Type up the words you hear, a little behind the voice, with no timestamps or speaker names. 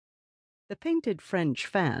The painted French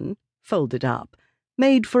fan, folded up,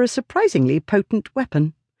 made for a surprisingly potent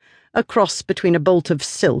weapon, a cross between a bolt of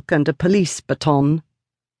silk and a police baton.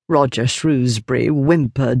 Roger Shrewsbury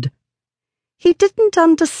whimpered. He didn't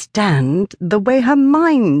understand the way her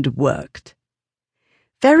mind worked.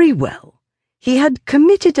 Very well, he had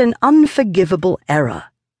committed an unforgivable error.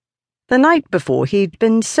 The night before, he'd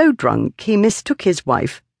been so drunk he mistook his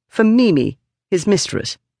wife for Mimi, his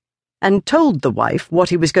mistress, and told the wife what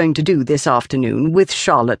he was going to do this afternoon with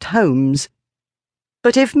Charlotte Holmes.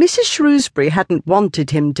 But if Mrs. Shrewsbury hadn't wanted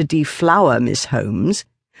him to deflower Miss Holmes,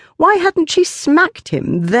 why hadn't she smacked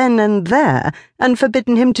him then and there and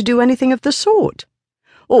forbidden him to do anything of the sort?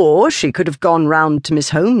 Or she could have gone round to Miss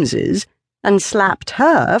Holmes's and slapped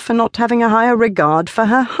her for not having a higher regard for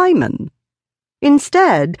her hymen.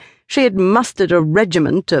 Instead, she had mustered a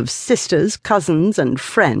regiment of sisters, cousins, and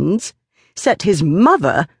friends, set his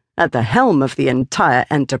mother at the helm of the entire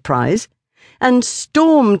enterprise, and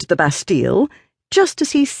stormed the Bastille just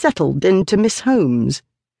as he settled into Miss Holmes.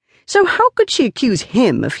 So how could she accuse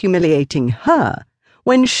him of humiliating her,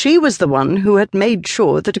 when she was the one who had made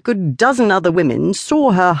sure that a good dozen other women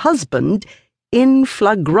saw her husband in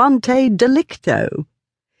flagrante delicto?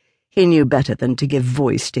 He knew better than to give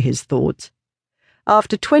voice to his thoughts.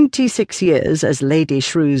 After 26 years as Lady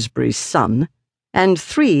Shrewsbury's son, and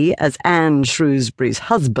 3 as Anne Shrewsbury's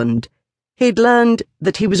husband, he'd learned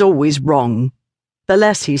that he was always wrong. The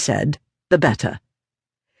less he said, the better.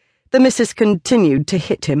 The missus continued to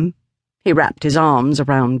hit him. He wrapped his arms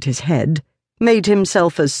around his head, made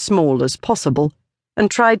himself as small as possible,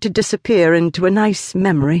 and tried to disappear into a nice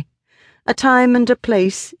memory, a time and a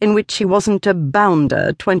place in which he wasn't a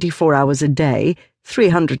bounder 24 hours a day,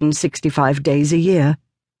 365 days a year.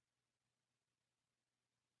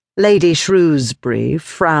 Lady Shrewsbury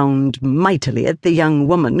frowned mightily at the young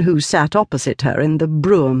woman who sat opposite her in the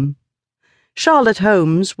brougham. Charlotte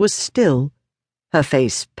Holmes was still, her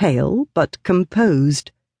face pale but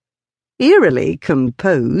composed. Eerily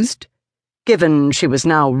composed, given she was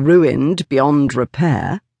now ruined beyond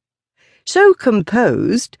repair. So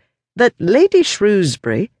composed that Lady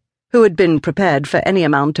Shrewsbury, who had been prepared for any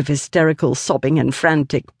amount of hysterical sobbing and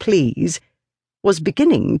frantic pleas, was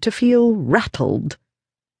beginning to feel rattled.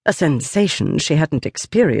 A sensation she hadn't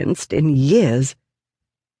experienced in years.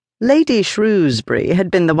 Lady Shrewsbury had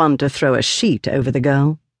been the one to throw a sheet over the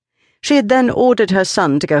girl. She had then ordered her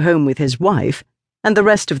son to go home with his wife, and the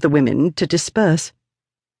rest of the women to disperse.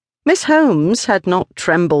 Miss Holmes had not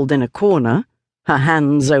trembled in a corner, her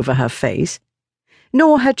hands over her face,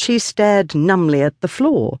 nor had she stared numbly at the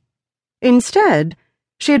floor. Instead,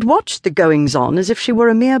 she had watched the goings-on as if she were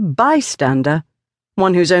a mere bystander,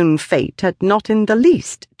 one whose own fate had not in the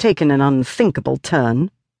least taken an unthinkable turn.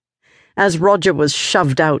 As Roger was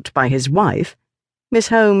shoved out by his wife, Miss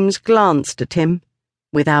Holmes glanced at him,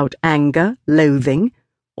 without anger, loathing,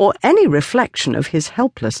 or any reflection of his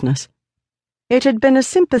helplessness. It had been a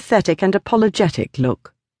sympathetic and apologetic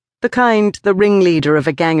look, the kind the ringleader of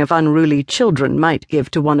a gang of unruly children might give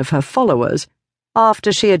to one of her followers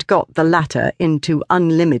after she had got the latter into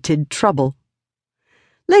unlimited trouble.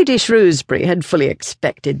 Lady Shrewsbury had fully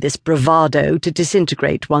expected this bravado to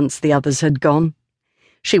disintegrate once the others had gone.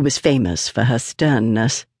 She was famous for her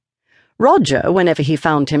sternness. Roger, whenever he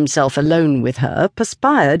found himself alone with her,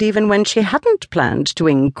 perspired even when she hadn't planned to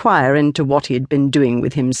inquire into what he had been doing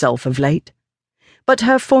with himself of late. But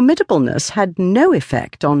her formidableness had no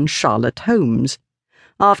effect on Charlotte Holmes.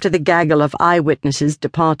 After the gaggle of eyewitnesses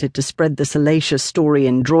departed to spread the salacious story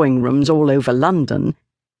in drawing-rooms all over London,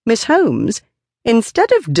 Miss Holmes,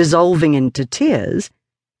 instead of dissolving into tears,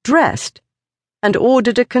 dressed and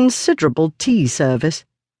ordered a considerable tea service.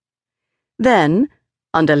 Then,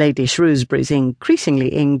 under Lady Shrewsbury's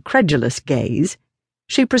increasingly incredulous gaze,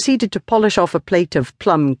 she proceeded to polish off a plate of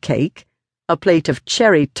plum cake, a plate of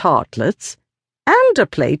cherry tartlets, and a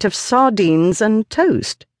plate of sardines and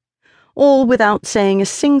toast, all without saying a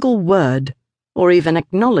single word or even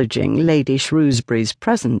acknowledging Lady Shrewsbury's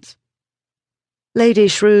presence. Lady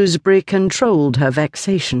Shrewsbury controlled her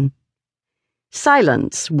vexation.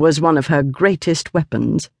 Silence was one of her greatest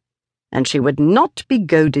weapons, and she would not be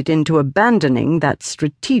goaded into abandoning that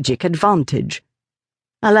strategic advantage.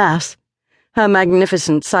 Alas, her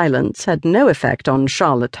magnificent silence had no effect on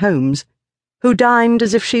Charlotte Holmes, who dined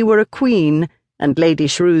as if she were a queen, and Lady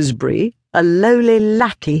Shrewsbury a lowly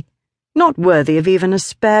lackey, not worthy of even a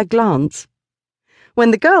spare glance.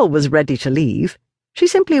 When the girl was ready to leave, she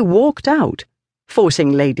simply walked out,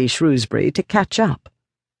 forcing Lady Shrewsbury to catch up.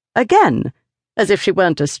 Again, as if she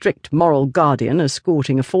weren't a strict moral guardian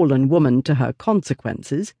escorting a fallen woman to her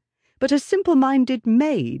consequences, but a simple-minded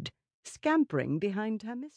maid scampering behind her mistress.